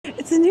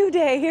It's a new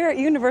day here at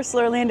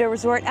Universal Orlando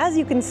Resort. As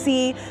you can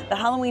see, the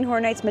Halloween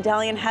Horror Nights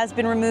medallion has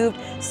been removed.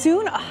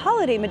 Soon, a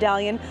holiday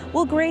medallion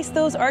will grace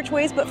those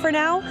archways, but for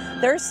now,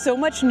 there's so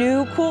much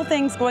new, cool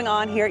things going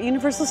on here at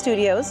Universal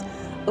Studios,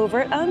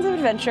 over at Islands of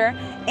Adventure,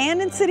 and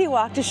in City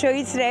Walk to show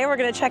you today. We're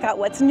going to check out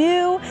what's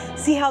new,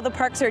 see how the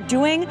parks are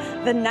doing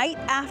the night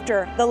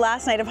after the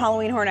last night of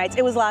Halloween Horror Nights.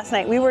 It was last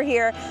night. We were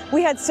here.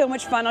 We had so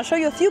much fun. I'll show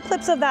you a few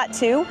clips of that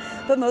too,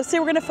 but mostly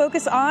we're going to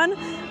focus on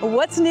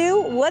what's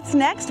new, what's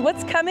next,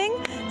 what's coming.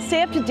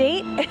 Stay up to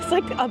date. It's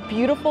like a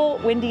beautiful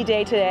windy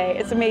day today.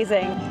 It's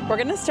amazing. We're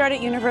going to start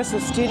at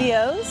Universal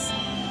Studios.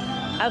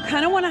 I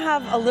kind of want to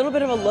have a little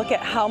bit of a look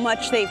at how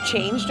much they've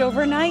changed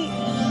overnight,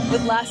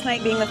 with last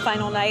night being the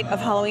final night of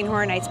Halloween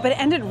Horror Nights, but it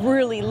ended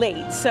really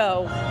late,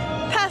 so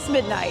past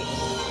midnight.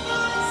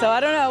 So I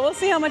don't know, we'll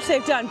see how much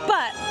they've done,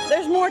 but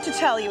there's more to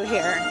tell you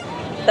here.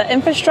 The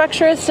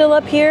infrastructure is still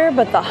up here,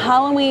 but the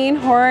Halloween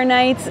Horror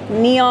Nights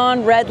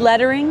neon red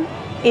lettering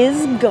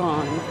is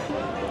gone.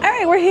 All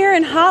right, we're here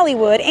in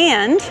Hollywood,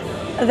 and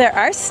there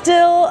are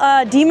still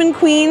Demon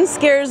Queen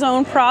Scare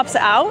Zone props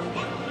out,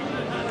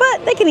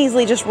 but they can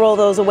easily just roll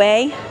those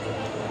away.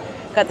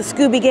 Got the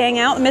Scooby Gang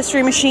out, the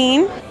Mystery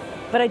Machine.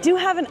 But I do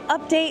have an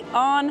update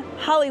on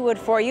Hollywood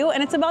for you,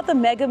 and it's about the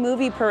Mega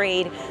Movie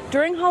Parade.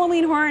 During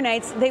Halloween Horror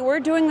Nights, they were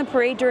doing the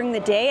parade during the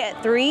day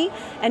at 3,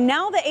 and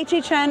now the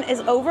HHN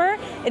is over.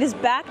 It is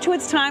back to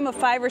its time of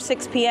 5 or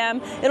 6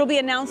 p.m. It'll be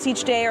announced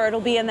each day, or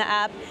it'll be in the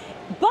app.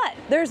 But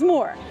there's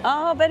more.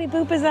 Oh, Betty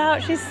Boop is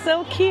out. She's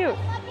so cute.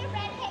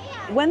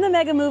 When the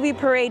Mega Movie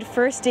Parade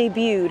first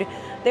debuted,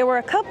 there were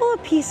a couple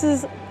of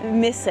pieces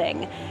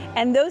missing.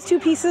 And those two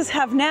pieces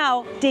have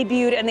now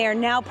debuted, and they are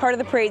now part of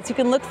the parade. So you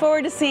can look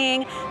forward to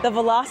seeing the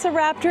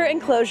Velociraptor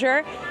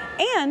enclosure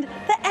and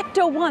the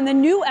Ecto-1, the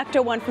new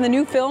Ecto-1 from the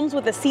new films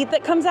with the seat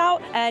that comes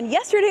out. And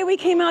yesterday we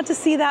came out to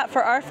see that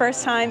for our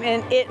first time,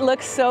 and it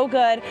looks so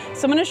good.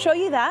 So I'm gonna show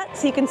you that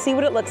so you can see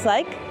what it looks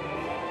like.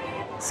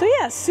 So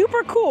yeah,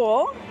 super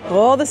cool.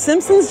 Oh, the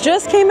Simpsons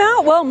just came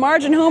out. Well,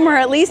 Marge and Homer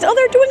at least. Oh,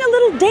 they're doing a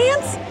little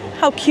dance.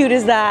 How cute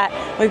is that?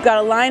 We've got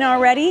a line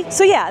already.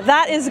 So yeah,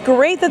 that is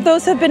great that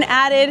those have been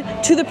added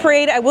to the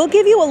parade. I will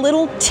give you a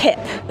little tip.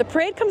 The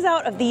parade comes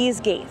out of these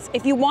gates.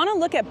 If you want to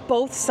look at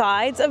both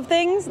sides of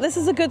things, this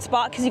is a good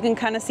spot because you can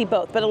kind of see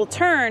both, but it'll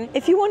turn.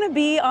 If you want to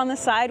be on the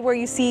side where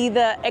you see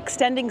the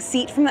extending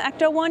seat from the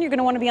Ecto-1, you're going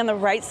to want to be on the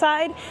right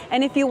side.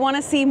 And if you want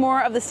to see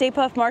more of the Stay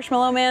Puft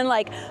Marshmallow Man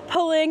like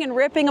pulling and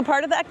ripping a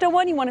part of the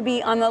Ecto-1, you want to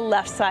be on the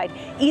left side.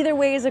 Either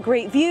way is a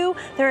great view.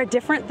 There are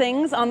different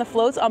things on the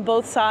floats on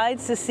both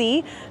sides to see.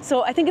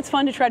 So I think it's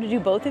fun to try to do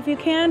both if you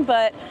can,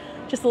 but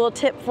just a little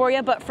tip for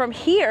you. But from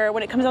here,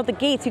 when it comes out the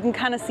gates, you can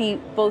kind of see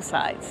both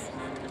sides.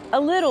 A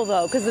little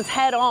though, because it's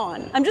head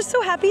on. I'm just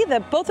so happy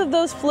that both of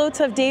those floats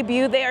have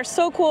debuted. They are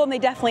so cool and they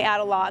definitely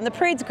add a lot, and the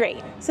parade's great.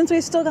 Since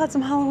we've still got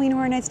some Halloween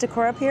Horror Nights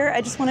decor up here,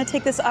 I just want to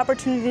take this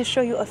opportunity to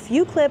show you a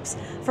few clips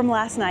from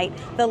last night,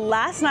 the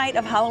last night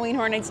of Halloween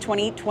Horror Nights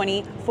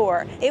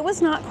 2024. It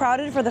was not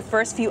crowded for the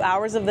first few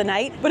hours of the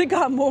night, but it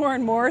got more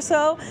and more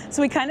so.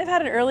 So we kind of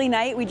had an early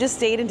night. We just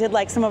stayed and did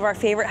like some of our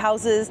favorite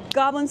houses.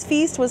 Goblin's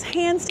Feast was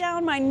hands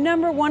down my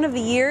 #1 of the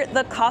year.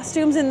 The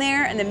costumes in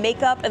there and the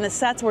makeup and the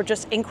sets were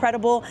just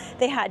incredible.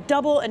 They had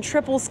double and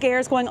triple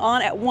scares going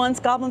on at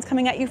once, goblins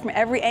coming at you from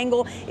every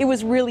angle. It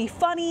was really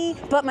funny,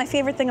 but my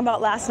favorite thing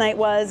about last night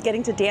was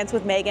getting to dance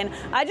with Megan.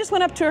 I just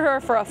went up to her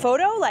for a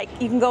photo, like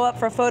you can go up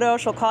for a photo,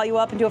 she'll call you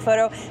up and do a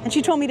photo, and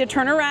she told me to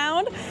turn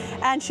around,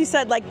 and she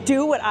said like,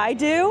 do what I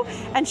do,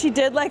 and she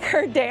did like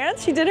her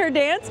dance, she did her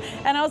dance,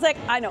 and I was like,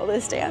 I know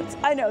this dance,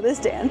 I know this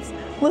dance.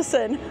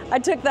 Listen, I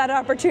took that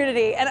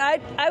opportunity, and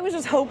I was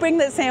just hoping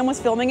that Sam was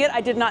filming it.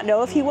 I did not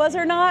know if he was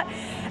or not.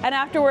 And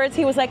afterwards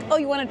he was like, oh,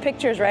 you wanted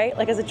pictures, right?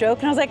 Like as a joke.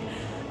 And I was like,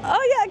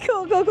 oh yeah,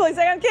 cool, cool, cool. He's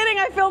like, I'm kidding,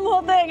 I filmed the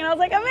whole thing. And I was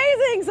like,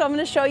 amazing. So I'm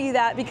gonna show you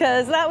that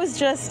because that was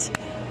just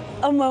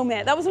a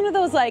moment. That was one of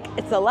those like,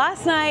 it's the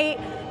last night.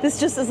 This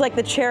just is like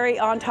the cherry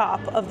on top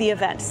of the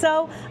event.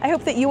 So I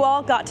hope that you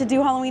all got to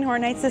do Halloween Horror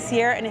Nights this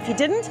year. And if you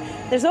didn't,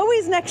 there's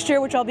always next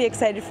year, which I'll be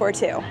excited for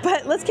too.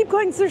 But let's keep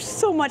going because there's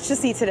so much to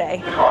see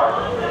today.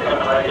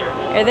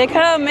 Here they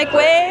come, make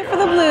way for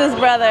the Blues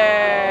Brothers.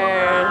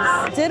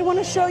 I did want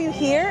to show you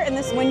here in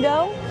this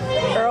window,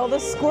 Earl the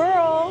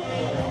Squirrel.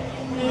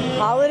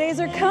 Holidays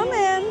are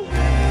coming.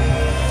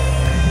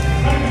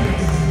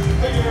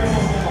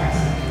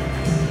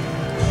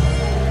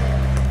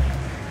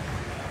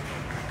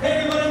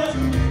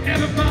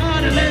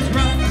 Everybody, let's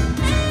rock.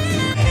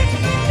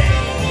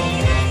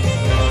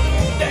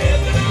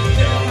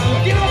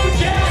 Get on the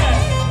jazz.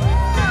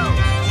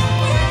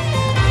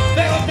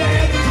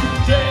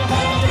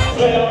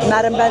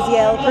 Madame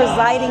Baziel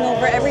presiding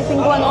over everything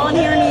going on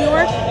here in New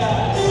York.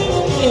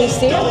 Can you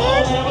see her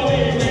there?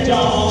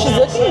 She's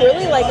looking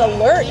really like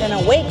alert and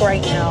awake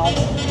right now.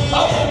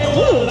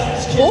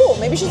 Cool,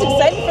 maybe she's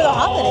excited for the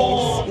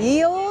holidays.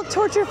 The old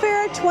Torture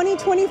Fair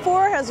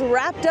 2024 has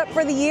wrapped up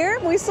for the year.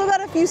 We still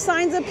got a few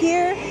signs up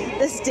here,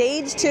 the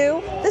stage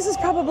too. This is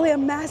probably a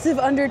massive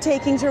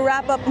undertaking to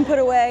wrap up and put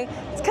away.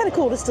 It's kind of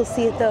cool to still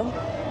see it though.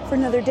 for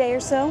another day or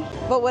so.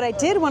 But what I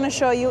did want to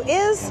show you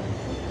is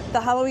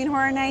the Halloween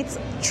Horror Nights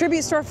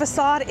tribute store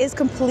facade is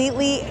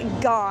completely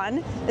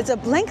gone. It's a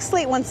blank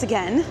slate once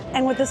again.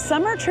 And with the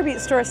summer tribute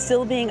store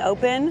still being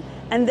open,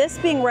 and this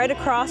being right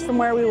across from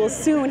where we will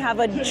soon have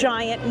a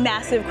giant,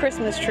 massive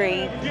Christmas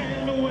tree.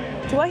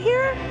 Do I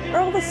hear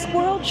Earl the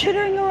Squirrel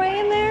chittering away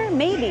in there?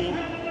 Maybe.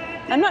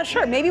 I'm not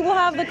sure. Maybe we'll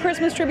have the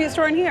Christmas tribute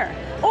store in here.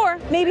 Or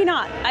maybe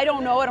not. I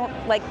don't know.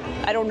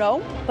 I don't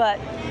know, but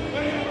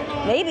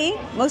maybe.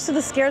 Most of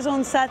the Scare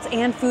Zone sets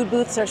and food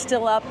booths are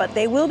still up, but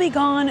they will be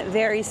gone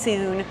very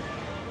soon.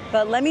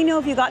 But let me know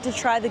if you got to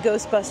try the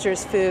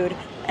Ghostbusters food.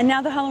 And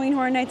now the Halloween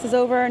Horror Nights is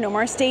over. No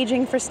more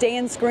staging for Stay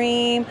and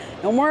Scream.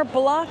 No more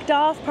blocked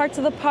off parts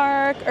of the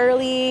park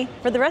early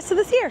for the rest of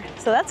this year.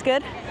 So that's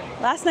good.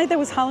 Last night there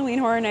was Halloween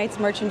Horror Nights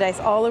merchandise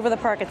all over the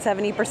park at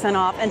 70%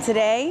 off. And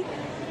today,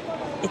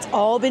 it's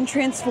all been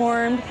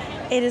transformed.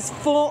 It is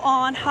full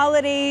on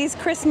holidays,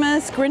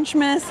 Christmas,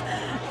 Grinchmas,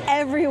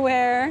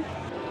 everywhere.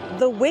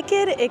 The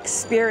Wicked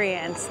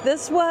Experience.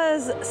 This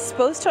was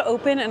supposed to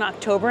open in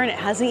October and it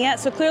hasn't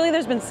yet. So clearly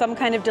there's been some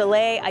kind of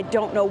delay. I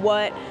don't know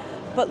what.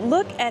 But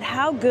look at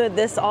how good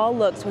this all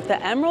looks with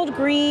the emerald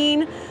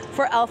green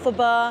for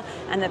Elphaba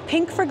and the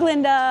pink for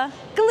Glinda.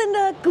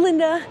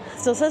 Glinda.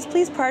 Still says,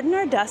 please pardon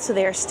our dust, so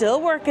they are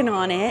still working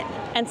on it.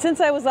 And since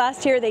I was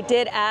last here, they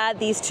did add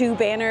these 2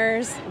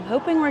 banners. I'm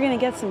hoping we're gonna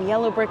get some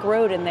Yellow Brick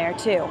Road in there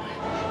too.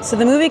 So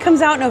the movie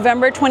comes out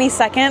November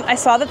 22nd. I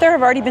saw that there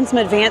have already been some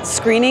advanced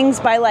screenings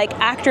by like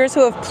actors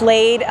who have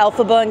played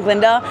Elphaba and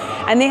Glinda,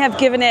 and they have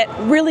given it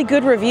really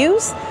good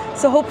reviews.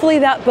 So hopefully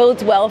that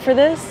bodes well for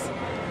this.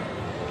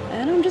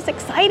 And I'm just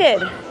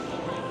excited.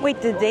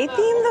 Wait, did they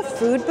theme the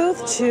food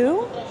booth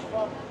too?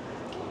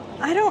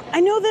 I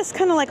know this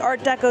kind of like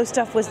Art Deco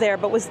stuff was there,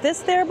 but was this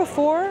there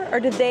before? Or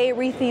did they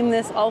retheme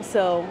this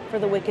also for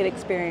the Wicked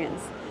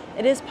Experience?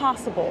 It is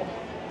possible.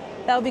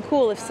 That would be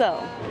cool if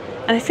so.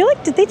 And I feel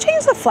like, did they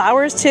change the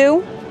flowers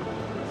too?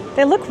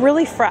 They look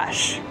really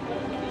fresh.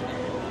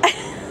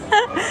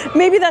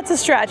 Maybe that's a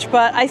stretch,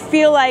 but I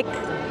feel like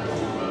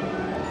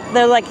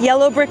they're like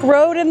Yellow Brick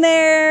Road in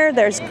there.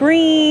 There's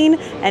green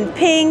and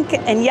pink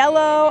and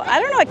yellow.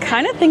 I don't know, I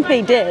kind of think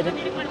they did.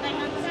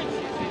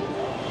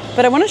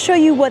 But I want to show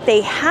you what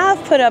they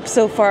have put up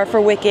so far for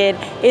Wicked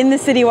in the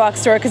City Walk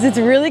store because it's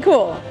really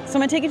cool. So I'm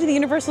gonna take you to the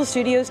Universal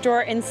Studios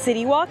store in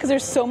City Walk because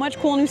there's so much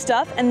cool new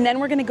stuff, and then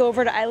we're gonna go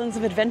over to Islands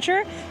of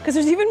Adventure because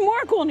there's even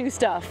more cool new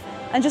stuff.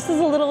 And just as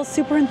a little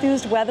super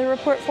enthused weather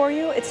report for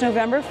you, it's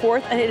November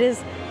 4th and it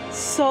is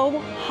so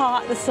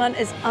hot. The sun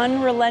is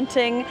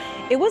unrelenting.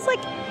 It was like,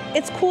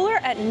 it's cooler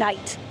at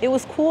night. It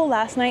was cool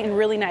last night and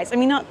really nice. I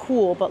mean, not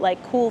cool, but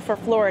like cool for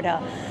Florida.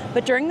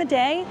 But during the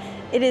day,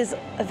 it is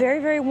very,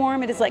 very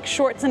warm. It is like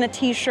shorts and a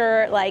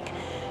t-shirt, like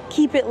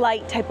keep it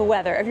light type of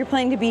weather if you're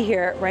planning to be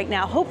here right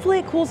now. Hopefully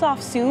it cools off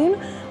soon,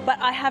 but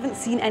I haven't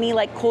seen any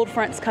like cold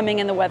fronts coming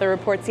in the weather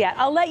reports yet.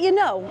 I'll let you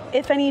know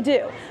if any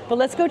do. But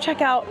let's go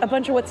check out a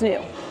bunch of what's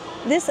new.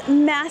 This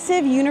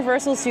massive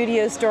Universal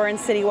Studios store in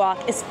City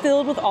Walk is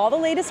filled with all the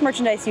latest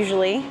merchandise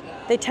usually.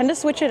 They tend to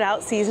switch it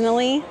out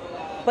seasonally,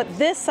 but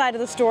this side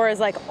of the store is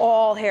like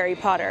all Harry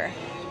Potter.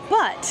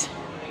 But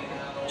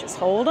just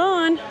hold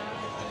on.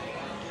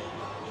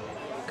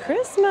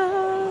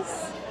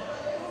 Christmas.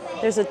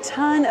 There's a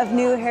ton of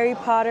new Harry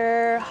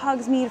Potter,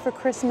 Hogsmeade for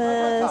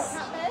Christmas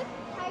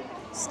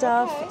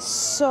stuff.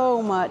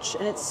 So much,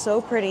 and it's so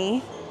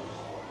pretty.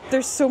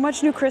 There's so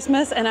much new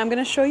Christmas, and I'm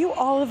gonna show you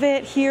all of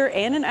it here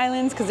and in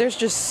Islands because there's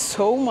just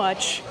so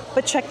much.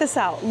 But check this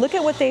out. Look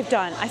at what they've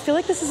done. I feel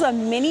like this is a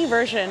mini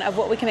version of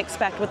what we can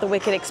expect with the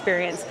Wicked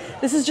Experience.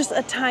 This is just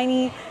a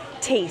tiny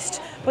taste,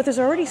 but there's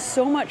already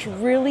so much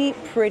really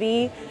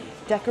pretty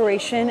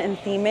decoration and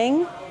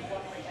theming.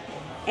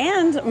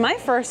 And my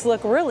first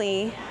look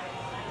really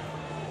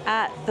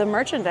at the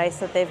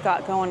merchandise that they've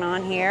got going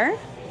on here.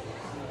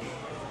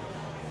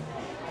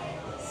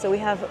 So we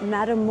have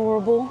Madame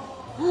Morrible.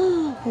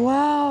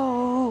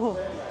 Wow.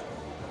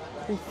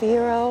 And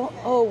Fiyero.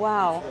 Oh,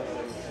 wow.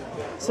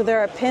 So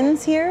there are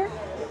pins here,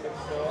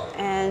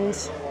 and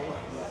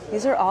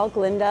these are all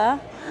Glinda.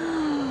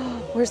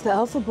 Where's the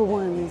Elphaba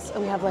ones? Oh,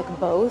 we have like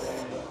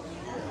both.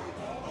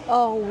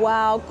 Oh,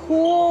 wow,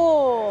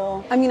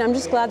 cool. I mean, I'm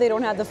just glad they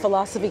don't have the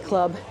Philosophy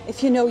Club.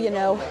 If you know, you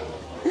know.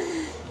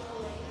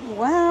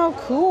 Wow,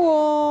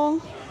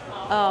 cool.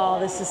 Oh,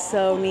 this is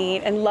so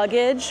neat. And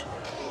luggage,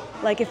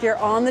 like if you're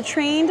on the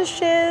train to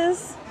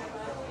Shiz.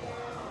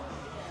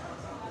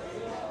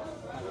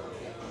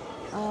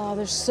 Oh,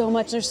 there's so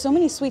much. There's so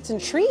many sweets and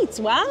treats.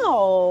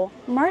 Wow.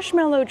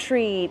 Marshmallow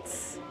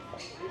treats.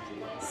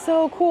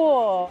 So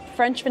cool.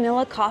 French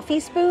vanilla coffee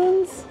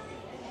spoons.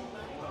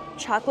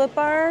 Chocolate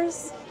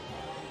bars.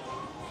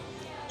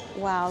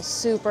 Wow,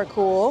 super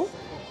cool.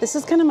 This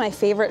is kind of my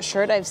favorite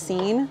shirt I've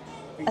seen.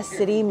 A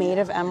city made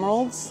of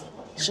emeralds.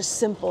 It's just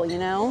simple, you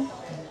know?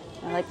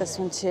 I like this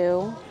one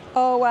too.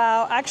 Oh,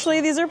 wow. Actually,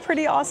 these are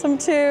pretty awesome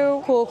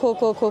too. Cool, cool,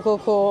 cool, cool, cool,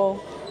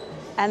 cool.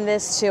 And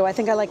this too. I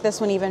think I like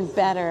this one even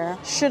better.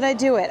 Should I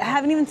do it? I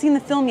haven't even seen the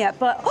film yet,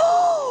 but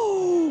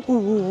oh,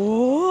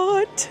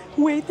 what?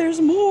 Wait, there's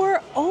more.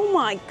 Oh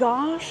my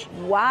gosh.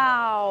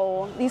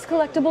 Wow. These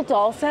collectible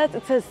doll sets,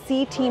 it says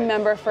C team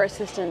member for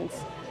assistance.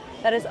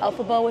 That is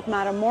Elphaba with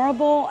Madame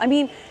Morrible. I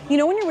mean, you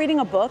know when you're reading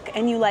a book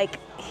and you like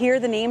hear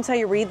the names how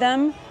you read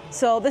them?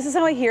 So this is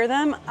how I hear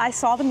them. I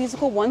saw the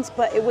musical once,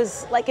 but it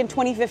was like in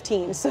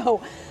 2015.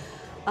 So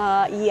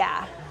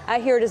yeah, I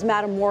hear it as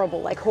Madame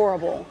Morrible, like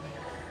horrible.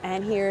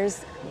 And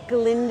here's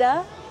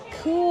Glinda.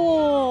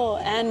 Cool.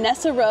 And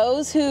Nessa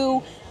Rose,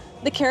 who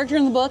the character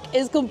in the book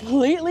is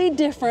completely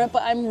different,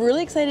 but I'm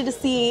really excited to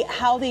see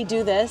how they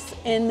do this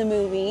in the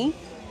movie.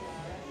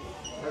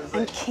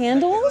 And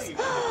candles?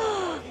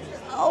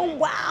 Oh,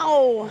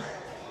 wow.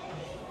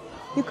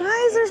 You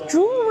guys, there's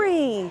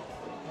jewelry.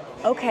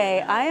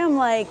 Okay, I am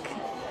like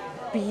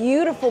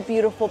beautiful,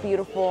 beautiful,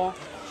 beautiful.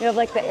 You have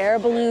like the air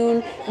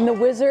balloon and the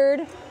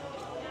wizard.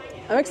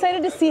 I'm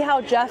excited to see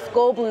how Jeff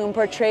Goldblum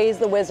portrays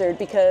the wizard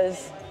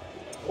because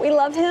we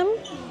love him.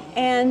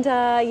 And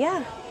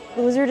yeah,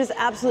 the wizard is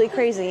absolutely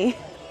crazy.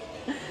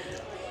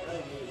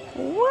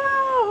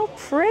 Wow,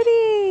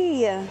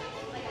 pretty. Oh,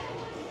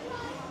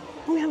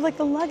 we have like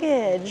the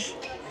luggage.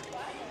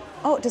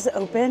 Oh, does it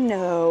open?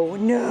 No,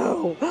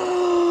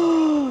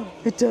 no.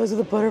 It does with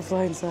a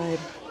butterfly inside.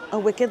 A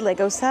Wicked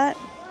Lego set.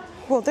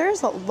 Well,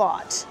 there's a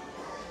lot.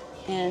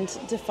 And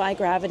Defy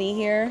Gravity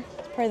here.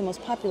 It's probably the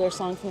most popular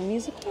song from the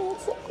musical.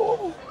 It's so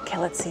cool. Okay,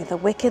 let's see, the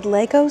Wicked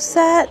Lego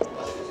set.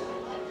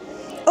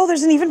 Oh,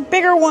 there's an even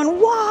bigger one.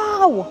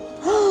 Wow.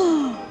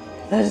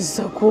 That is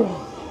so cool.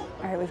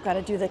 All right, we've got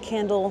to do the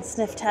candle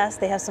sniff test.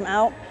 They have some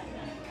out.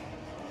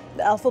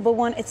 The Elphaba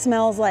one, it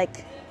smells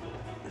like,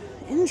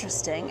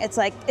 interesting. It's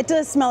like, it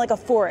does smell like a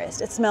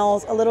forest. It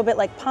smells a little bit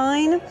like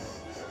pine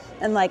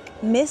and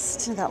like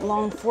mist, that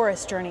long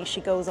forest journey she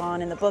goes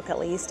on in the book at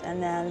least.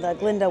 And then the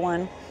Glinda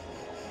one,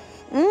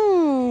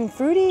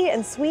 fruity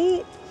and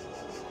sweet.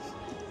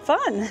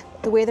 Fun.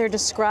 The way they're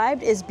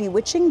described is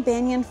bewitching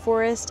banyan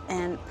forest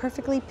and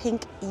perfectly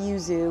pink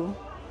yuzu.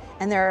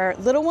 And there are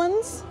little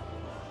ones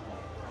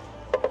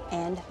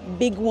and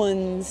big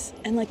ones.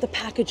 And like the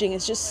packaging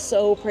is just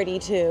so pretty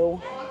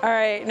too. All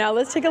right, now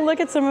let's take a look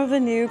at some of the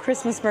new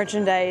Christmas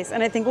merchandise.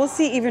 And I think we'll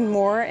see even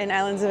more in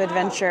Islands of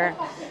Adventure.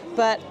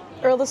 But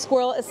Earl the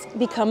Squirrel has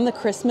become the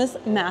Christmas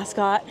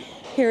mascot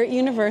here at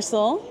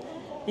Universal.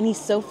 And he's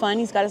so fun.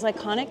 He's got his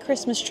iconic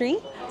Christmas tree.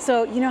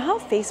 So you know how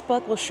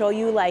Facebook will show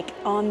you like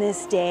on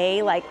this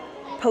day, like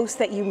posts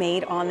that you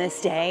made on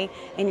this day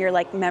in your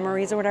like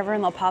memories or whatever,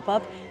 and they'll pop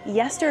up?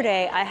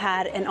 Yesterday, I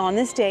had an on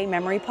this day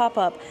memory pop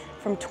up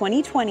from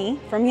 2020,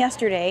 from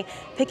yesterday,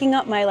 picking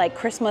up my like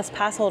Christmas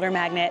pass holder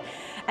magnet.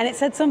 And it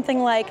said something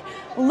like,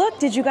 look,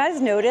 did you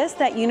guys notice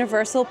that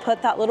Universal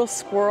put that little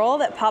squirrel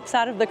that pops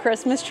out of the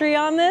Christmas tree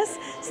on this?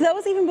 So that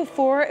was even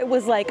before it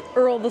was like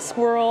Earl the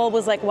Squirrel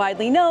was like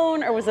widely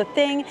known or was a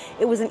thing.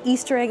 It was an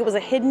Easter egg. It was a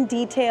hidden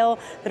detail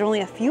that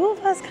only a few of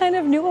us kind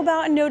of knew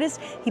about and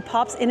noticed. He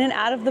pops in and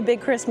out of the big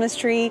Christmas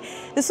tree.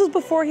 This was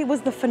before he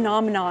was the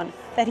phenomenon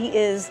that he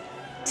is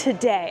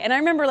today. And I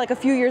remember like a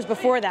few years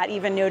before that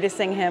even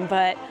noticing him,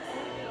 but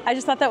I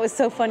just thought that was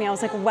so funny. I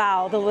was like,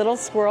 wow, the little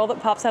squirrel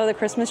that pops out of the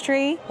Christmas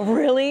tree,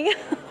 really?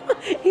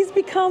 He's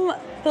become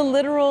the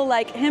literal,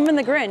 like him and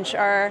the Grinch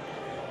are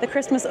the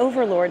Christmas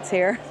overlords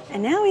here.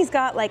 And now he's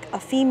got like a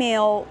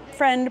female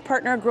friend,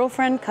 partner,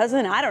 girlfriend,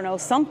 cousin, I don't know,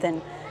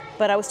 something.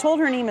 But I was told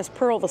her name is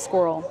Pearl the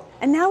Squirrel.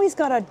 And now he's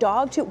got a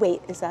dog too.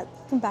 Wait, is that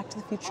from Back to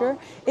the Future?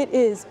 It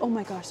is. Oh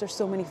my gosh, there's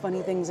so many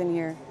funny things in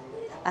here.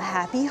 A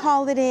Happy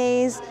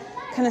Holidays,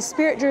 kind of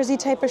spirit jersey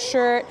type of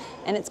shirt,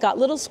 and it's got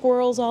little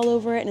squirrels all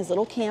over it and his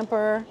little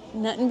camper.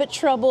 Nothing but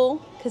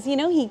trouble, because you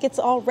know, he gets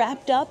all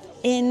wrapped up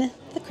in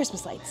the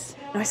Christmas lights.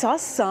 Now, I saw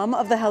some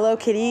of the Hello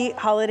Kitty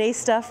holiday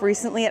stuff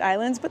recently at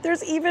Islands, but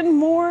there's even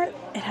more.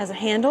 It has a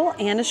handle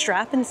and a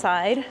strap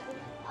inside.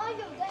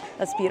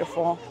 That's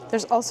beautiful.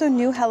 There's also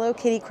new Hello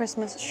Kitty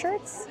Christmas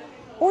shirts,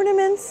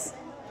 ornaments.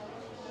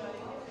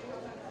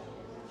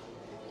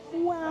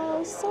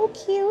 Wow, so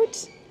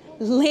cute.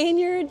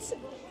 Lanyards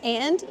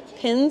and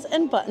pins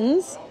and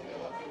buttons.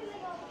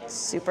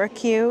 Super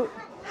cute.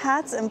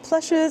 Hats and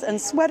plushes and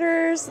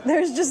sweaters.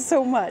 There's just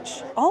so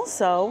much.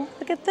 Also,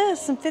 look at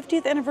this, some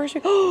 50th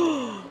anniversary.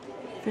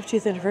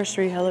 50th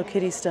anniversary Hello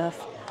Kitty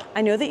stuff.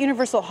 I know that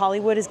Universal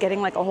Hollywood is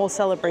getting like a whole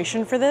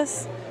celebration for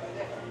this.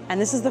 And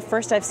this is the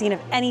first I've seen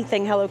of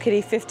anything Hello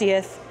Kitty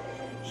 50th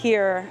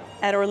here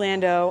at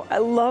Orlando. I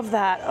love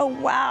that. Oh,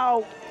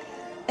 wow.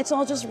 It's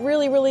all just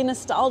really, really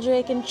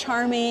nostalgic and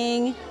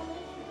charming.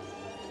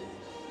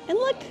 And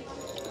look,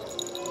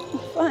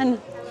 fun.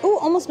 Ooh,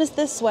 almost missed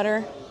this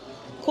sweater.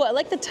 Cool, I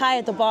like the tie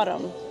at the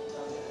bottom.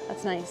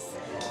 That's nice.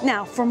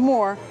 Now for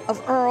more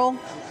of Earl.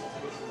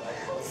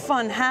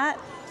 Fun hat.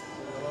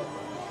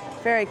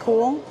 Very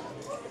cool.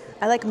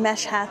 I like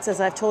mesh hats,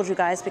 as I've told you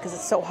guys, because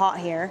it's so hot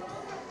here.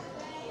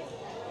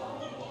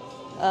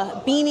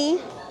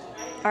 Beanie.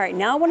 All right,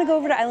 now I want to go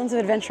over to Islands of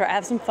Adventure. I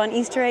have some fun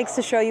Easter eggs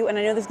to show you, and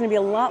I know there's going to be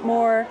a lot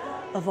more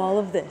of all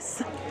of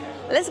this.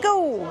 Let's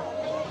go.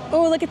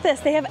 Oh, look at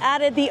this. They have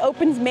added the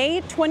opens May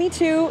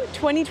 22,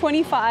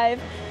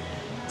 2025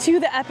 to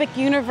the Epic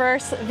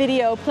Universe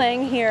video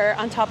playing here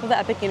on top of the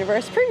Epic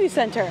Universe Preview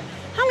Center.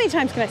 How many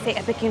times can I say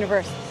Epic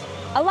Universe?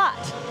 A lot.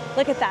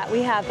 Look at that.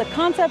 We have the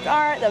concept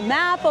art, the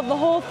map of the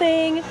whole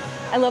thing.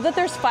 I love that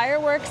there's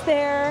fireworks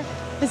there.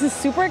 This is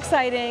super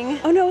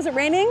exciting. Oh no, is it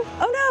raining?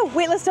 Oh no,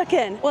 wait, let's duck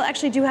in. Well,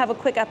 actually do have a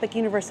quick Epic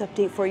Universe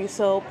update for you,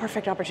 so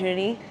perfect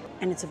opportunity.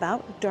 And it's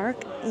about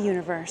Dark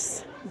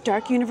Universe.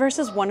 Dark Universe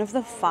is one of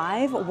the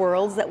 5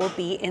 worlds that will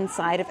be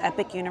inside of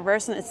Epic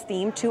Universe, and it's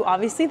themed to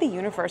obviously the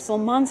Universal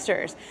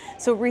monsters.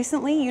 So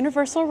recently,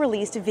 Universal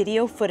released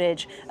video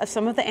footage of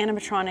some of the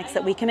animatronics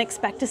that we can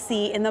expect to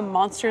see in the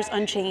Monsters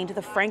Unchained,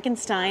 the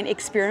Frankenstein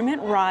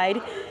experiment ride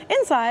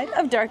inside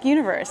of Dark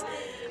Universe.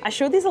 I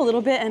showed these a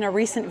little bit in a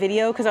recent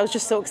video because I was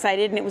just so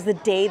excited and it was the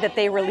day that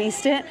they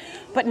released it.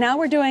 But now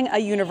we're doing a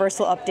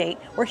Universal update.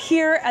 We're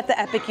here at the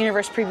Epic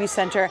Universe Preview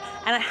Center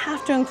and I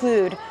have to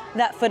include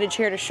that footage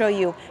here to show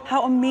you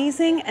how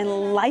amazing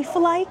and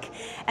lifelike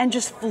and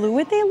just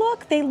fluid they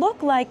look. They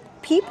look like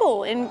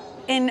people in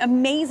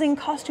amazing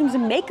costumes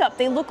and makeup.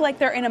 They look like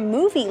they're in a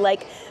movie.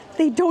 Like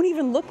they don't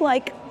even look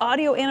like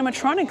audio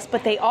animatronics,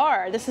 but they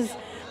are. This is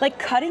like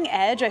cutting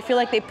edge. I feel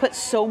like they put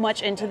so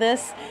much into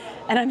this.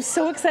 And I'm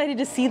so excited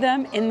to see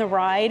them in the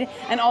ride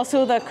and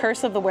also the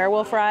Curse of the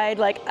Werewolf ride.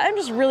 Like, I'm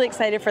just really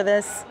excited for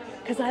this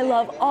because I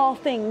love all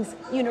things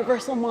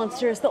Universal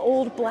Monsters, the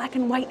old black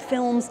and white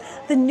films,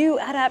 the new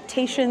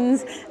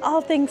adaptations, all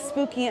things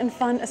spooky and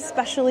fun,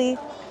 especially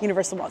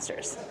Universal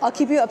Monsters. I'll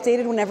keep you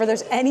updated whenever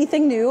there's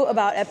anything new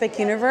about Epic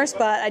Universe,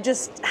 but I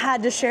just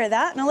had to share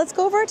that. Now let's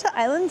go over to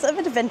Islands of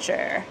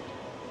Adventure.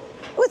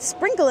 Oh, it's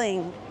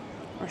sprinkling.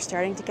 We're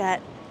starting to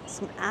get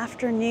some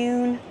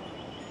afternoon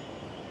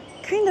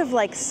kind of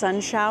like sun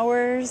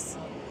showers,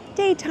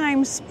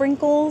 daytime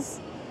sprinkles,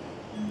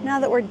 now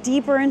that we're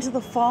deeper into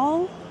the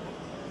fall,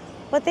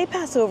 but they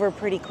pass over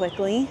pretty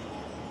quickly.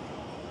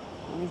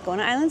 We're going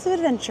to Islands of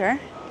Adventure.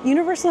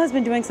 Universal has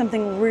been doing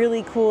something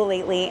really cool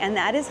lately, and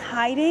that is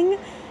hiding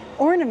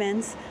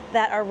ornaments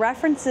that are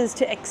references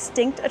to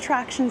extinct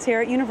attractions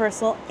here at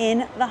Universal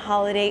in the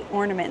holiday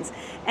ornaments.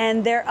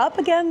 And they're up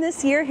again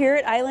this year here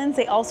at Islands.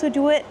 They also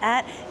do it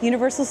at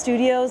Universal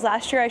Studios.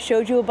 Last year I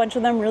showed you a bunch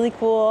of them, really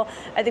cool.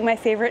 I think my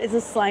favorite is the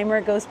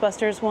Slimer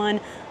Ghostbusters one,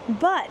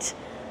 but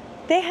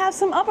they have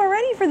some up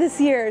already for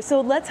this year. So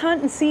let's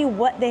hunt and see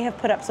what they have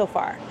put up so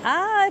far.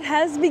 It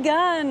has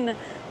begun.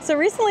 So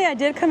recently I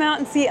did come out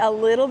and see a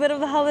little bit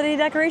of the holiday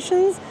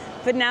decorations,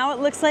 but now it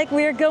looks like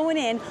we are going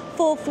in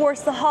full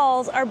force. The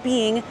halls are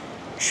being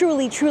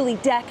truly, truly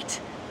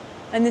decked.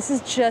 And this is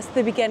just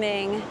the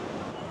beginning.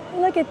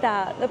 Look at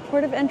that. The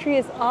port of entry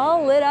is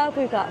all lit up.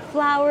 We've got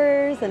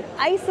flowers and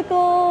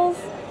icicles,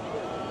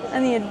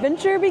 and the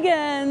adventure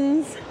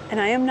begins. And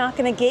I am not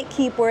gonna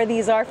gatekeep where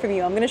these are from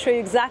you. I'm gonna show you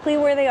exactly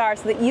where they are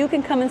so that you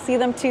can come and see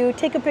them too,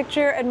 take a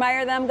picture,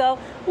 admire them, go,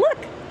 look,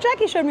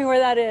 Jackie showed me where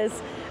that is,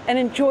 and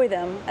enjoy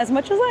them as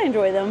much as I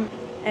enjoy them.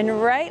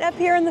 And right up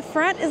here in the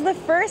front is the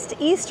first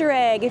Easter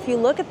egg. If you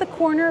look at the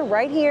corner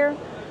right here,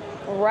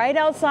 right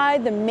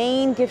outside the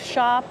main gift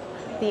shop,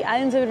 the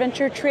Islands of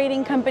Adventure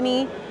Trading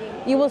Company,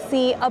 you will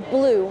see a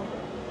blue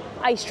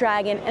ice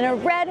dragon and a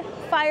red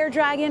fire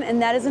dragon,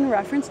 and that is in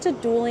reference to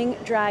Dueling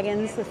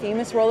Dragons, the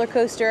famous roller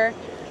coaster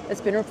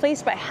that's been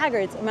replaced by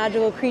Hagrid's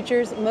Magical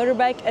Creatures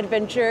Motorbike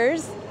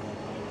Adventures.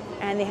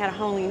 And they had a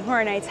Halloween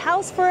Horror Nights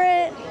house for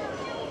it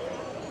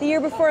the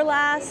year before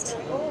last,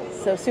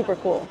 so super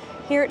cool.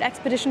 Here at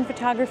Expedition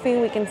Photography,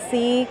 we can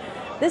see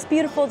this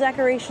beautiful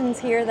decorations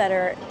here that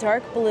are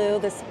dark blue,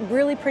 this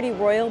really pretty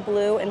royal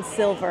blue and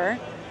silver.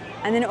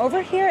 And then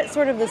over here at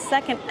sort of the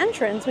second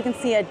entrance, we can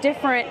see a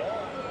different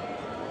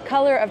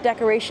color of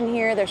decoration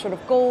here. There's sort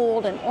of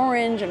gold and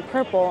orange and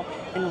purple.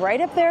 And right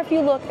up there, if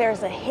you look,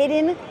 there's a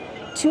hidden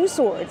 2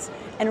 swords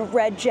and a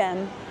red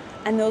gem.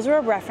 And those are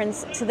a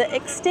reference to the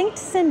extinct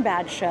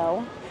Sinbad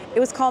show. It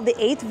was called The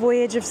 8th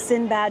Voyage of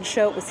Sinbad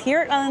show. It was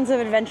here at Islands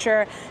of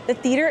Adventure. The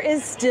theater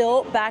is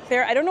still back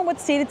there. I don't know what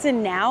state it's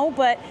in now,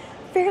 but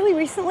fairly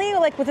recently,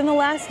 like within the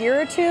last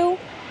year or two,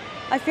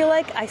 I feel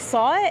like I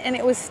saw it and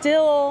it was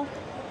still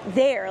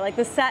there. Like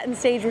the set and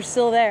stage were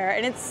still there,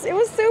 and it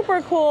was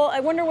super cool.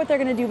 I wonder what they're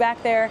gonna do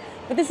back there,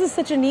 but this is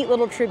such a neat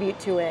little tribute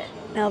to it.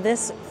 Now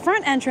this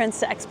front entrance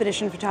to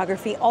Expedition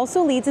Photography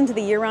also leads into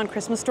the year-round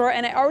Christmas store,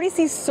 and I already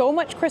see so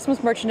much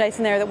Christmas merchandise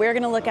in there that we're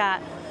gonna look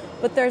at.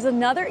 But there's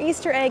another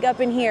Easter egg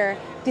up in here.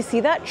 Do you see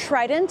that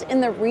trident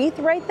in the wreath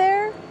right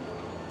there?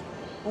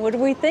 What do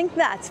we think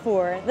that's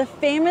for? The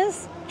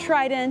famous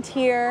trident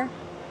here,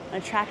 an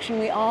attraction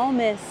we all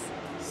miss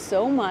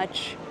so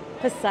much,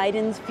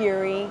 Poseidon's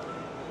Fury.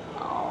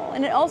 Oh,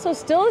 and it also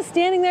still is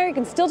standing there. You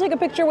can still take a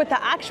picture with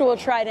the actual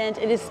trident.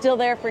 It is still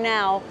there for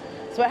now.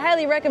 So I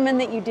highly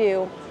recommend that you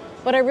do.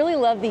 But I really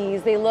love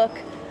these. They look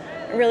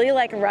really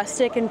like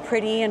rustic and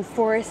pretty and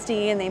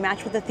foresty, and they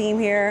match with the theme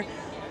here.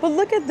 But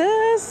look at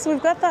this.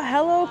 We've got the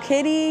Hello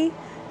Kitty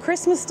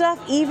Christmas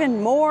stuff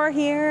even more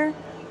here.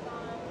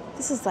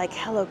 This is like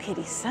Hello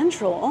Kitty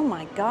Central. Oh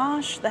my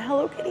gosh, the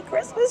Hello Kitty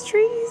Christmas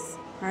trees.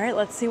 All right,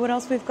 let's see what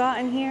else we've got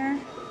in here.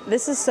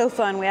 This is so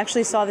fun. We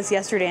actually saw this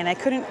yesterday and I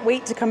couldn't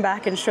wait to come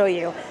back and show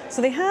you.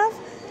 So they have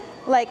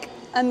like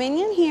a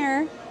Minion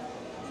here,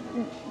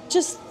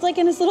 just like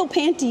in his little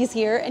panties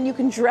here, and you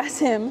can dress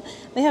him.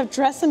 They have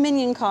dress a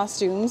Minion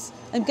costumes.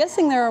 I'm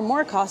guessing there are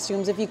more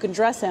costumes if you can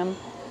dress him.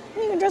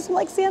 And you can dress him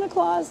like Santa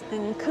Claus.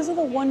 And because of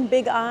the one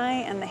big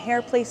eye and the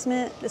hair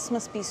placement, this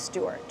must be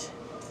Stuart.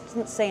 It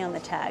doesn't say on the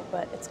tag,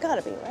 but it's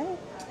gotta be, right?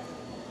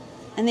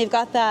 And they've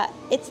got that,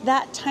 it's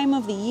that time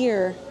of the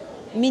year,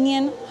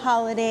 Minion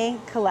holiday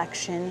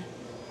collection.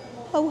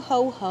 Ho,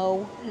 ho,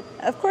 ho.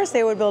 Of course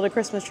they would build a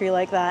Christmas tree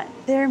like that.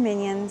 They're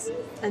Minions.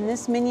 And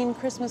this Minion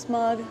Christmas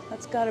mug,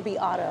 that's gotta be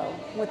Otto.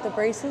 With the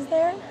braces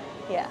there?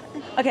 Yeah.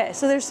 Okay,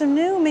 so there's some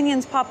new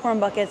Minions popcorn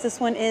buckets.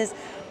 This one is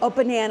a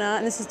banana,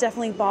 and this is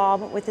definitely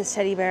Bob with his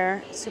teddy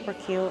bear. Super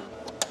cute.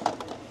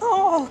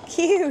 Oh,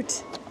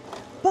 cute.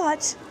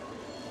 But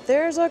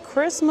there's a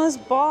Christmas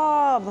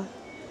Bob.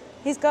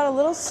 He's got a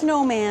little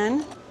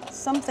snowman.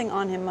 Something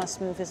on him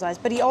must move his eyes,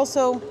 but he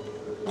also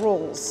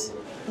rolls.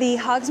 The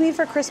Hogsmeade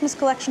for Christmas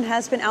collection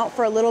has been out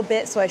for a little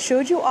bit, so I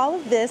showed you all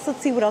of this.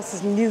 Let's see what else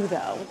is new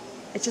though.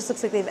 It just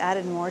looks like they've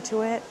added more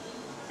to it,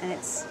 and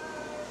it's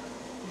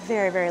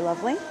very, very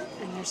lovely.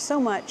 And there's so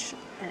much,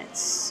 and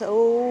it's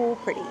so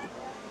pretty.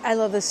 I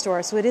love this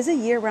store. So it is a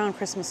year-round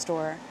Christmas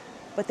store,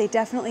 but they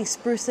definitely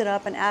spruce it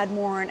up and add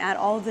more and add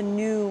all of the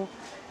new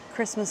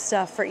Christmas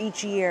stuff for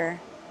each year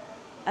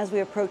as we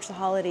approach the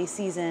holiday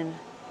season.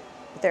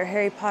 But their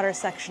Harry Potter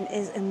section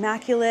is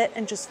immaculate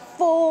and just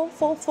full,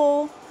 full,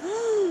 full.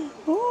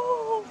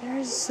 Oh,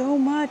 there's so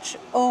much.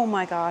 Oh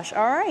my gosh.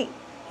 All right,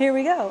 here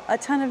we go. A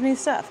ton of new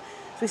stuff.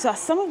 So we saw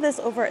some of this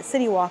over at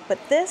City Walk, but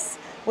this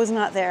was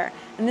not there.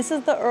 And this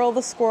is the Earl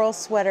the Squirrel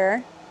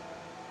sweater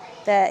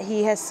that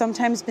he has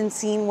sometimes been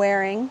seen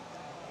wearing.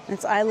 And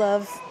it's I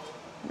love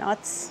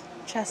nuts,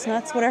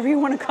 chestnuts, whatever you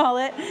want to call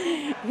it.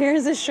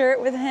 Here's a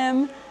shirt with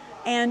him.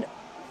 And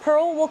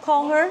Pearl, we'll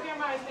call her.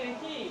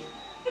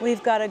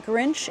 We've got a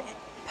Grinch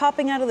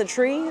popping out of the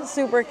tree,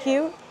 super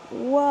cute.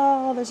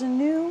 Whoa, there's a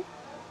new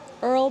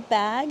Earl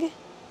bag.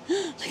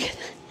 Look at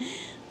that.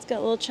 It's got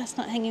a little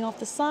chestnut hanging off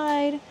the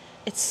side.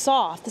 It's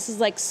soft. This is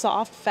like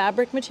soft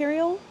fabric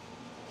material.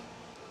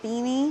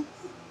 Beanie,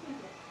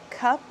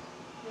 cup,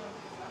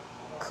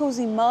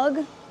 cozy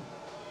mug.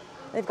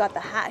 They've got the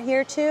hat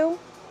here too.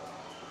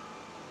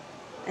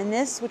 And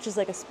this, which is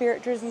like a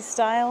Spirit jersey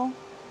style.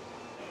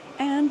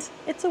 And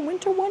it's a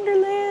winter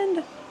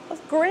wonderland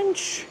of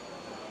Grinch.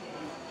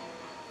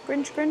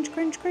 Grinch, Grinch,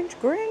 Grinch, Grinch,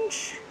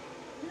 Grinch.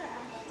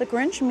 The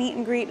Grinch meet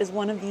and greet is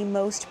one of the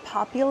most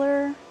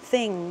popular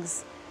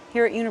things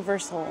here at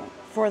Universal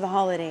for the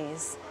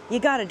holidays. You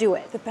gotta do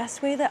it. The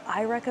best way that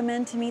I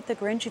recommend to meet the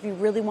Grinch if you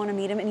really wanna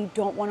meet him and you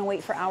don't wanna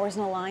wait for hours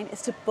in a line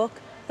is to book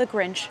the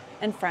Grinch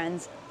and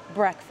Friends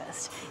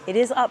breakfast. It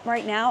is up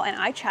right now, and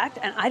I checked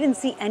and I didn't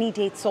see any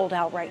dates sold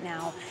out right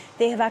now.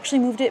 They have actually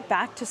moved it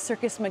back to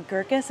Circus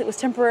McGurkus. It was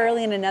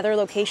temporarily in another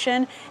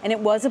location and it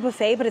was a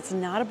buffet, but it's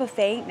not a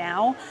buffet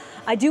now.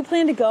 I do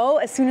plan to go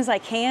as soon as I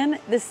can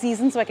this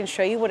season so I can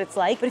show you what it's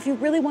like. But if you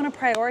really want to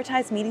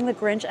prioritize meeting the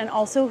Grinch and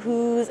also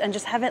Who's and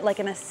just have it like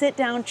in a sit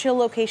down, chill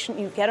location,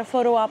 you get a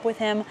photo op with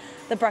him,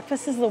 the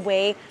breakfast is the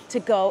way to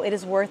go. It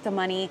is worth the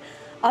money.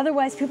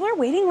 Otherwise, people are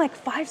waiting like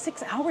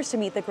 5-6 hours to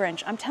meet the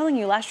Grinch. I'm telling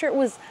you, last year it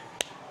was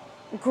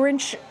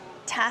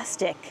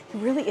Grinch-tastic. It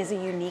really is a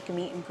unique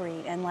meet and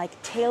greet and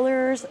like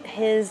tailors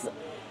his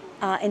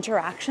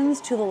interactions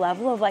to the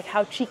level of like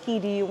how cheeky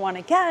do you want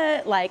to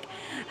get, like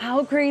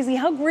how crazy,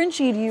 how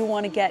Grinchy do you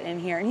want to get in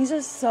here. And he's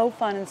just so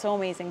fun and so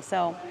amazing.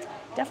 So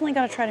definitely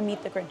got to try to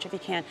meet the Grinch if you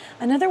can.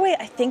 Another way,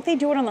 I think they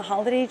do it on the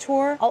holiday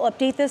tour. I'll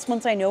update this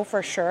once I know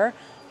for sure,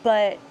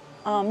 but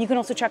you can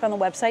also check on the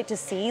website to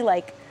see,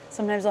 like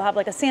sometimes they'll have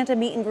like a Santa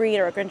meet and greet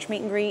or a Grinch meet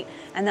and greet,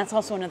 and that's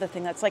also another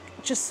thing that's like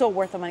just so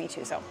worth the money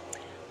too. So,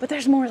 but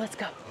there's more, let's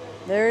go.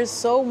 There's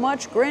so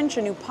much Grinch,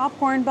 a new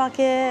popcorn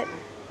bucket,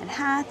 and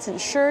hats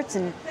and shirts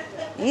and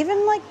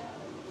even like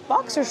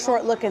boxer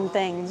short looking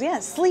things. Yeah,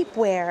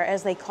 sleepwear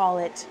as they call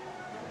it.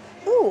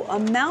 Ooh, a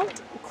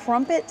Mount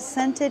Crumpet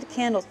scented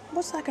candles.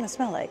 What's that gonna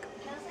smell like?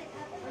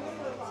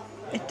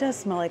 It does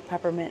smell like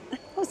peppermint.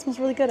 Oh, it smells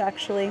really good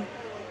actually.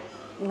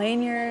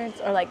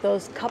 Lanyards or like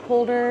those cup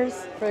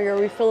holders for your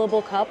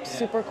refillable cups,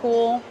 super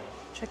cool.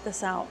 Check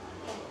this out.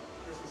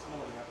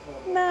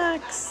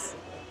 Max,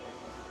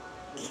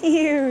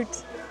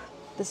 cute.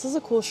 This is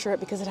a cool shirt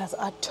because it has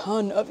a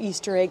ton of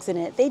Easter eggs in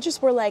it. They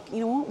just were like,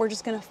 you know what, we're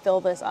just gonna fill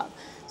this up.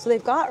 So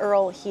they've got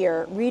Earl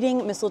here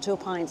reading Mistletoe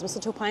Pines.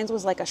 Mistletoe Pines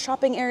was like a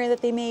shopping area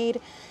that they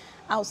made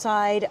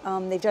outside.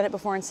 They've done it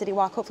before in City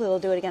Walk. Hopefully they'll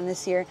do it again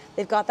this year.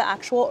 They've got the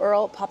actual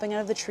Earl popping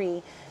out of the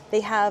tree.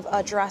 They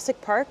have Jurassic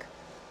Park,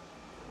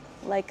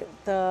 like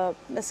the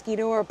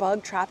mosquito or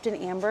bug trapped in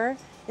amber.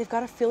 They've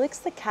got a Felix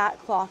the Cat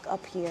clock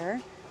up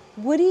here.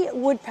 Woody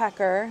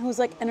Woodpecker, who's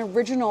like an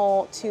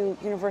original to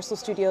Universal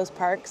Studios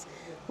parks.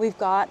 We've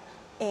got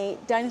a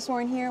dinosaur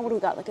in here. What do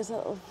we got? Like, is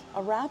it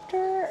a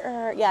raptor?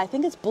 Or, yeah, I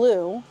think it's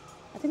blue.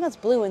 I think that's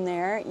blue in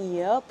there.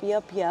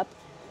 Yep.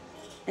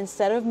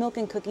 Instead of milk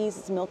and cookies,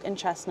 it's milk and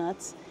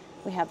chestnuts.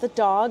 We have the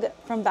dog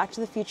from Back to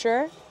the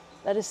Future.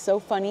 That is so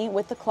funny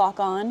with the clock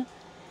on.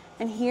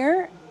 And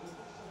here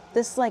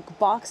This like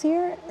box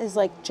here is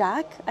like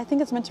Jack. I think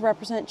it's meant to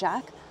represent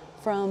Jack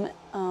from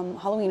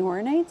Halloween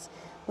Horror Nights.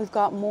 We've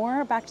got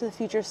more Back to the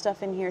Future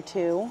stuff in here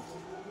too.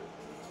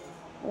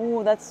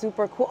 Oh, that's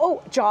super cool.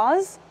 Oh,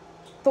 Jaws,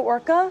 the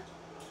orca.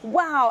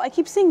 Wow, I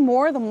keep seeing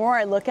more the more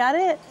I look at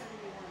it.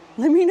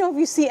 Let me know if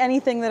you see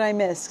anything that I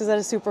missed, because that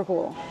is super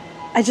cool.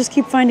 I just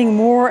keep finding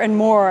more and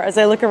more as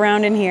I look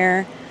around in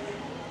here.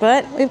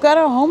 But we've got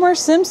a Homer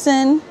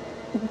Simpson,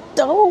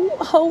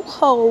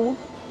 ho,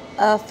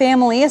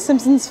 family, a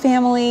Simpsons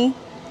family.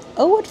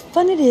 Oh, what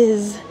fun it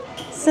is.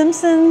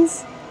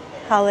 Simpsons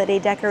holiday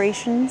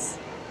decorations.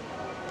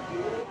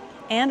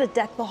 And a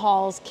Deck the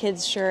Halls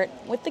kids shirt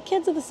with the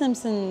kids of the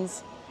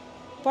Simpsons.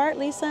 Bart,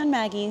 Lisa, and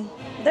Maggie.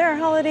 There are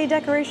holiday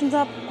decorations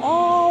up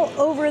all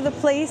over the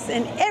place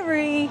in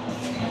every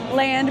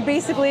land,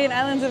 basically in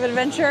Islands of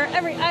Adventure.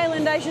 Every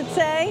island, I should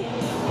say.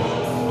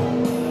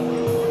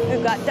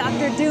 We've got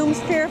Dr.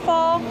 Doom's Fear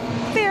Fallen.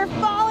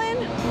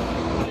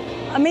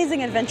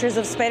 Amazing Adventures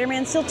of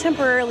Spider-Man still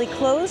temporarily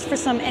closed for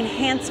some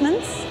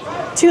enhancements.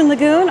 Toon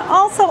Lagoon,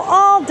 also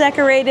all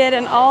decorated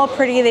and all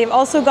pretty. They've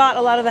also got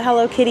a lot of the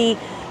Hello Kitty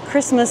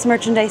Christmas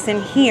merchandise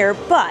in here,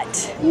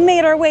 but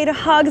made our way to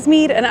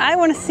Hogsmeade, and I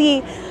want to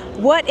see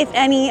what, if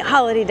any,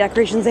 holiday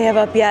decorations they have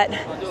up yet.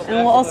 And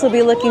we'll also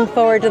be looking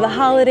forward to the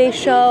holiday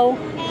show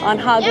on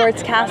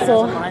Hogwarts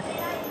Castle.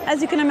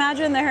 As you can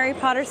imagine, the Harry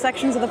Potter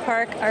sections of the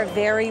park are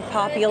very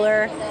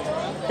popular.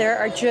 There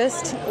are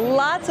just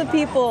lots of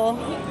people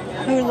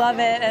who love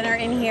it and are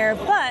in here,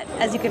 but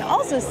as you can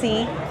also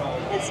see,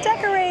 it's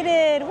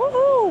decorated.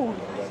 Woohoo!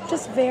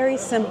 Just very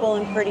simple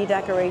and pretty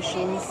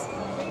decorations.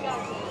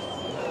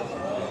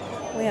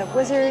 We have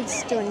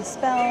wizards doing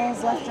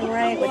spells left and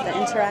right with the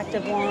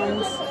interactive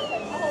wands.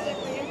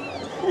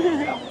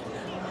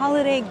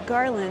 Holiday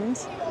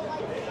garland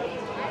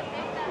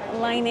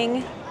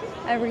lining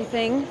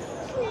everything.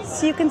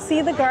 So you can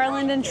see the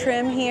garland and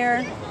trim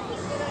here.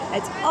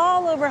 It's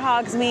all over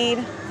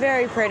Hogsmeade,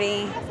 very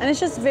pretty. And it's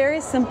just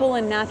very simple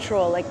and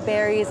natural, like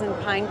berries and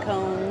pine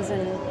cones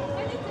and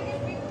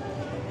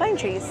pine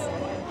trees.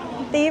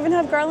 They even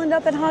have garland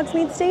up at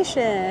Hogsmeade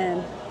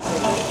Station.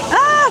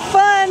 Ah,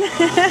 fun!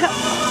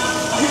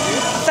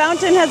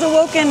 Fountain has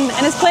awoken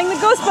and is playing the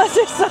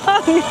Ghostbusters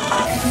song.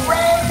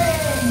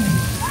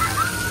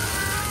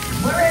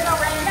 We're in a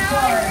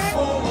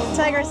rainforest.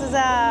 Tigress is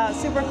out,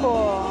 super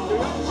cool.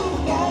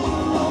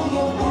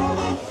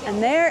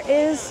 And there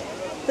is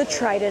the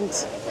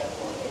Trident,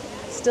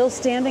 still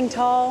standing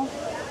tall.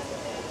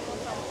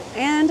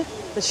 And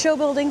the show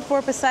building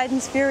for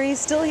Poseidon's Fury is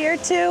still here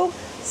too.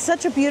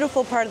 Such a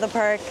beautiful part of the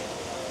park.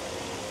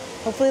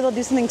 Hopefully they'll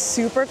do something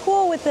super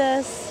cool with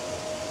this.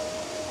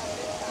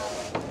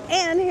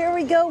 And here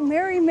we go,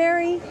 Merry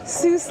Mary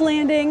Seuss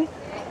Landing,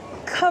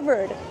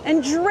 covered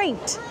and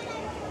draped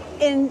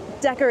in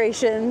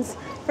decorations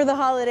for the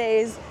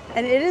holidays,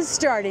 and it is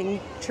starting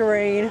to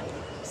rain.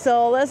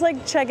 So let's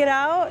like check it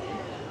out,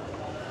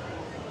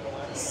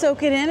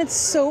 soak it in. It's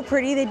so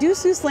pretty. They do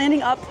Seuss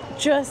Landing up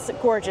just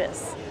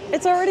gorgeous.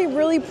 It's already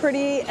really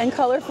pretty and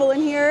colorful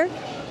in here.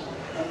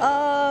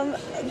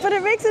 But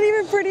it makes it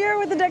even prettier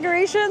with the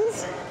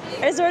decorations.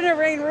 It's starting to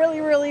rain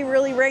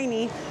really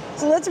rainy.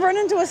 So let's run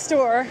into a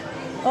store.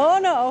 Oh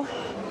no,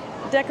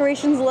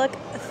 decorations look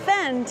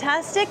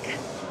fantastic.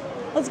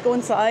 Let's go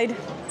inside.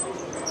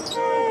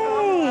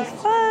 Hey,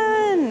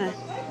 fun.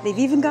 They've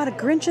even got a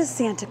Grinch's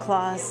Santa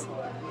Claus.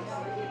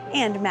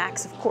 And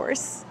Max, of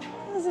course.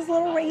 This is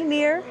little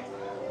reindeer.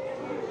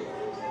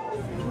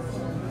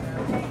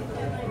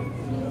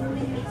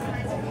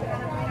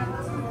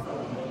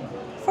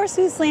 For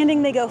Seuss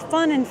Landing, they go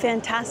fun and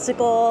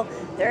fantastical.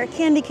 There are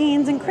candy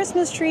canes and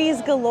Christmas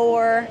trees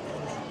galore.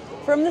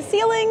 From the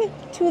ceiling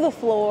to the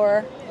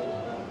floor.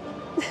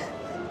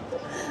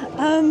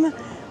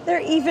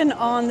 They're even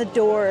on the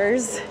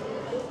doors.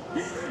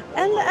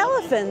 And the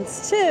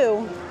elephants,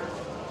 too.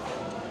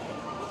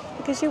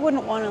 Because you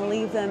wouldn't want to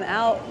leave them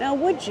out, now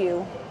would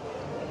you?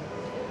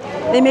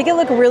 They make it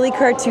look really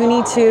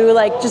cartoony, too,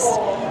 like just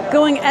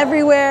going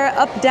everywhere,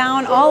 up,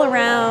 down, all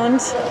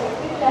around.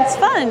 It's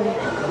fun.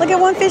 Look at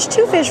one fish,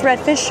 two fish, red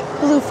fish,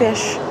 blue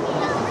fish.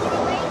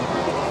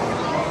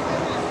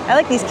 I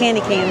like these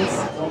candy canes.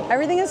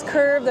 Everything is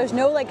curved. There's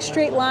no like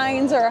straight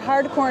lines or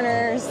hard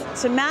corners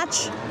to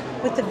match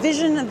with the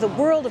vision of the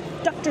world of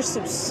Dr.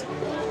 Seuss.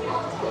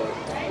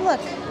 Look,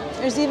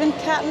 there's even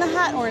Cat in the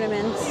Hat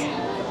ornaments.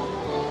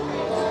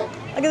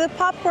 Look at the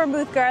popcorn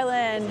booth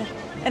garland.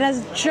 It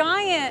has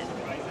giant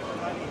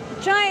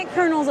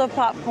kernels of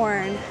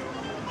popcorn.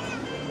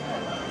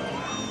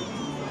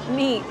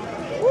 Neat.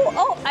 Ooh,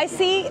 oh, I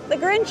see the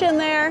Grinch in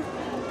there.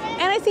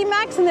 And I see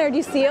Max in there. Do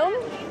you see him?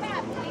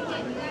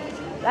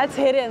 That's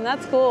hidden.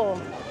 That's cool.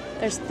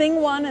 There's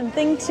Thing 1 and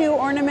Thing 2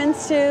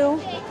 ornaments too.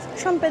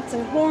 Trumpets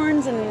and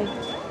horns and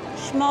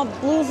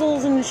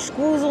schmabloozles and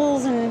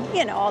schwoozles and,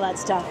 you know, all that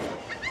stuff.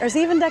 There's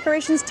even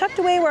decorations tucked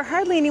away where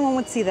hardly anyone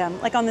would see them,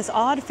 like on this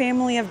odd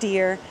family of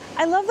deer.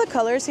 I love the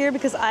colors here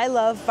because I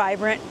love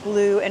vibrant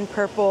blue and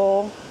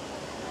purple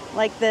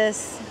like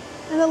this.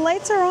 And the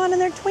lights are on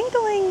and they're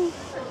twinkling.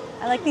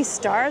 I like these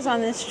stars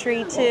on this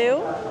tree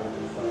too.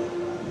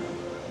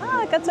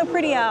 Ah, it got so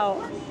pretty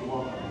out.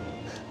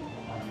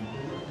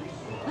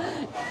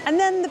 And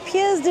then the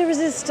pièce de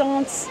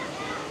résistance,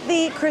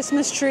 the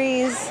Christmas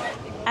trees.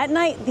 At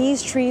night,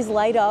 these trees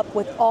light up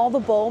with all the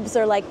bulbs.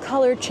 They're like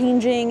color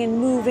changing and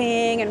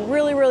moving and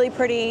really, really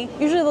pretty.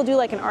 Usually they'll do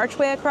like an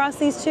archway across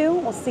these two.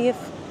 We'll see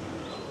if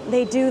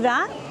they do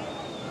that.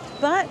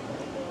 But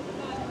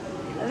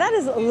that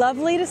is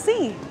lovely to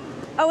see.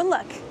 Oh, and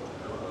look,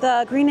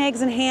 the green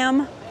eggs and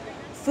ham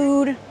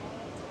food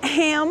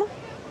ham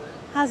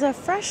has a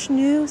fresh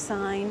new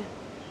sign.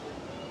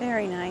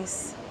 Very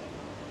nice.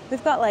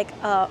 We've got like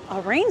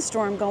a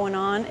rainstorm going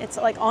on. It's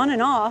like on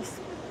and off.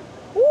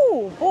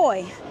 Ooh,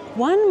 boy.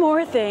 One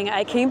more thing.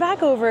 I came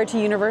back over to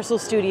Universal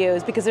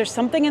Studios because there's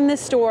something in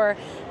this store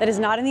that is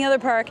not in the other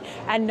park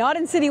and not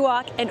in City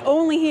Walk and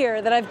only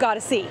here that I've got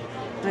to see.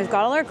 We've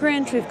got all our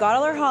Grinch, we've got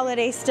all our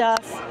holiday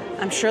stuff.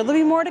 I'm sure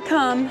there'll be more to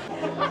come.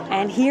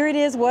 And here it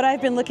is, what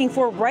I've been looking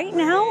for. Right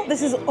now,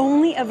 this is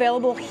only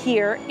available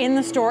here in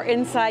the store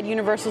inside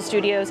Universal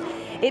Studios.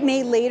 It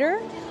may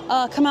later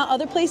come out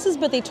other places,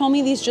 but they told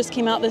me these just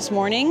came out this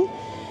morning.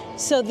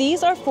 So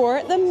these are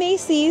for the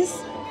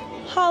Macy's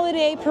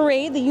Holiday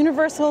Parade, the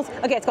Universal's,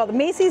 okay, it's called the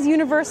Macy's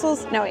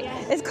Universal's, no wait,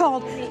 it's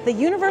called the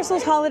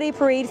Universal's Holiday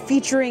Parade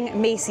featuring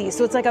Macy's.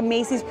 So it's like a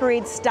Macy's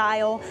parade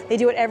style. They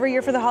do it every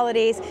year for the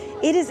holidays.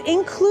 It is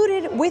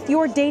included with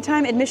your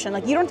daytime admission.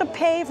 Like you don't have to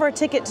pay for a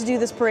ticket to do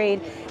this parade,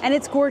 and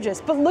it's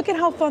gorgeous. But look at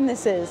how fun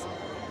this is.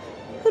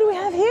 Who do we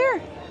have here?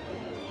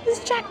 This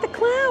is Jack the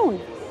Clown.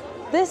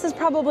 This is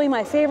probably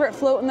my favorite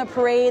float in the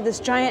parade, this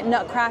giant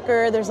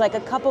nutcracker. There's like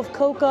a cup of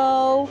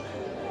cocoa.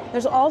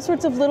 There's all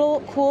sorts of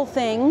little cool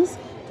things.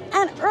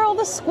 And Earl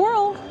the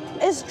Squirrel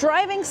is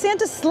driving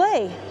Santa's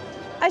sleigh.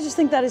 I just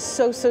think that is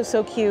so, so,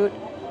 so cute.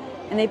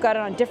 And they've got it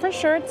on different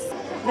shirts.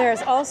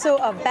 There's also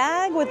a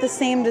bag with the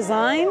same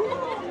design.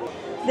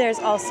 There's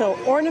also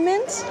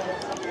ornament.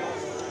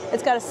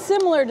 It's got a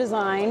similar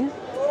design,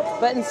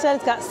 but instead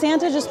it's got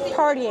Santa just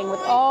partying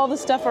with all the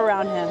stuff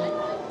around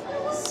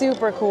him.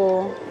 Super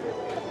cool.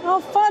 Oh,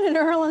 fun, and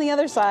Earl on the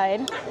other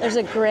side. There's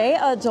a gray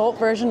adult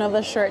version of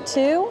the shirt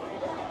too.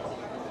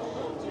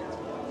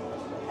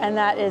 And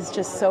that is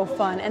just so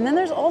fun. And then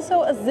there's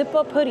also a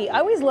zip-up hoodie. I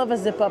always love a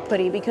zip-up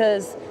hoodie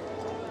because,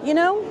 you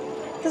know,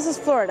 this is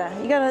Florida.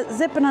 You gotta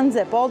zip and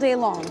unzip all day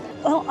long.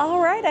 Well, all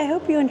right, I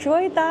hope you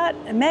enjoyed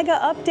that mega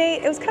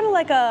update. It was kind of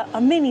like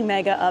a mini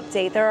mega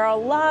update. There are a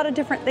lot of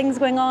different things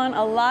going on,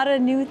 a lot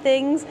of new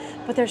things,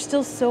 but there's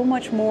still so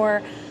much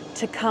more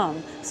to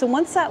come. So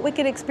once that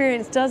Wicked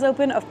experience does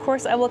open, of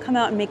course I will come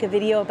out and make a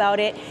video about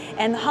it.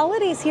 And the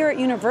holidays here at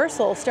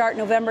Universal start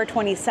November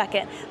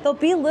 22nd. There'll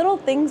be little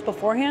things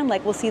beforehand,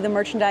 like we'll see the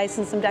merchandise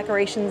and some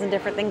decorations and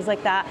different things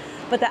like that.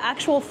 But the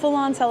actual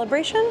full-on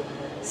celebration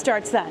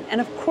starts then.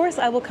 And of course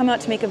I will come out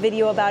to make a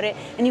video about it,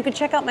 and you can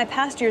check out my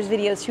past year's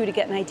videos too to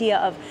get an idea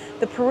of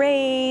the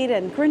parade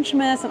and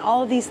Grinchmas and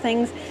all of these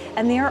things,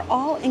 and they are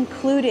all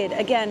included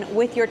again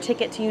with your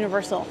ticket to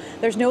Universal.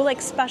 There's no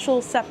like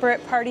special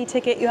separate party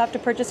ticket you have to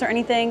purchase or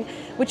anything,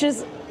 which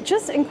is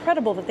just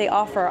incredible that they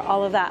offer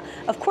all of that.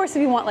 Of course,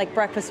 if you want like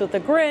breakfast with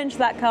the Grinch,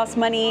 that costs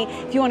money.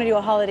 If you want to do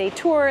a holiday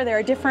tour, there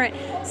are different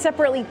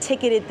separately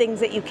ticketed things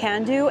that you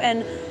can do,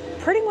 and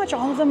pretty much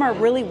all of them are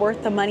really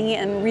worth the money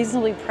and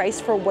reasonably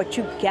priced for what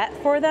you get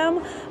for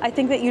them. I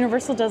think that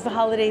Universal does the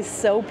holidays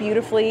so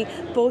beautifully.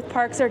 Both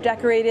parks are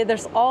decorated.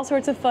 There's all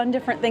sorts of fun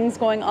different things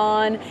going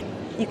on.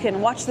 You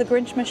can watch the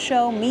Grinchmas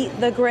show, meet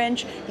the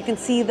Grinch. You can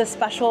see the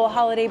special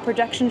holiday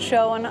projection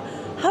show on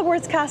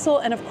Hogwarts Castle,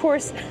 and of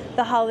course,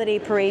 the holiday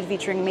parade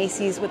featuring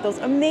Macy's with those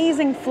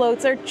amazing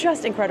floats are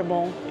just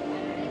incredible.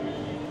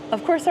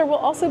 Of course, there will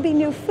also be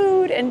new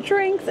food and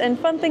drinks and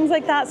fun things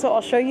like that, so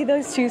I'll show you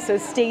those too, so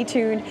stay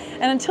tuned.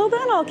 And until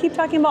then, I'll keep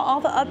talking about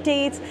all the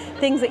updates,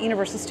 things at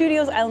Universal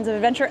Studios, Islands of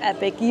Adventure,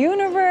 Epic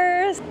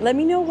Universe. Let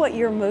me know what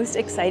you're most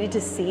excited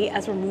to see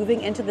as we're moving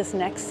into this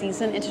next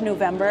season, into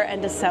November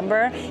and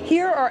December.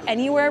 Here or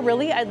anywhere,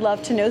 really, I'd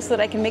love to know so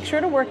that I can make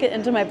sure to work it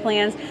into my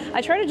plans.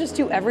 I try to just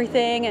do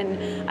everything,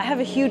 and I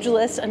have a huge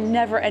list, a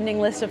never-ending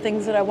list of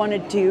things that I want to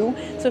do.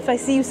 So if I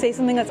see you say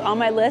something that's on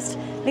my list,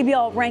 maybe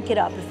I'll rank it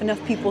up if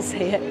enough people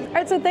say it. All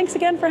right, so thanks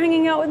again for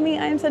hanging out with me.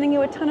 I am sending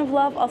you a ton of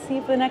love. I'll see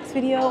you for the next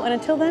video. And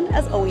until then,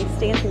 as always,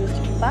 stay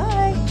enthused.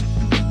 Bye.